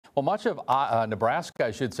Well, much of Nebraska,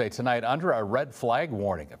 I should say, tonight under a red flag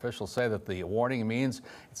warning. Officials say that the warning means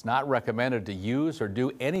it's not recommended to use or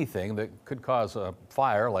do anything that could cause a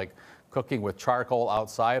fire, like cooking with charcoal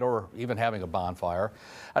outside or even having a bonfire.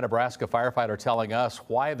 A Nebraska firefighter telling us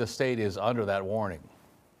why the state is under that warning.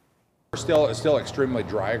 It's still extremely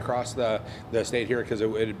dry across the state here because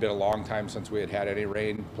it had been a long time since we had any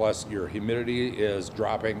rain. Plus, your humidity is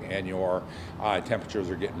dropping and your temperatures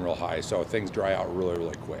are getting real high, so things dry out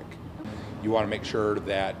really quick. You want to make sure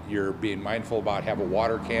that you're being mindful about have a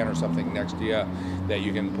water can or something next to you that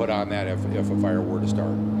you can put on that if a fire were to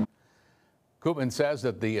start. Koopman says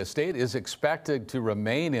that the state is expected to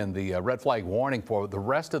remain in the red flag warning for the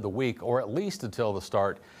rest of the week, or at least until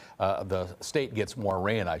the state gets more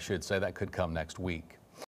rain, I should say. That could come next week.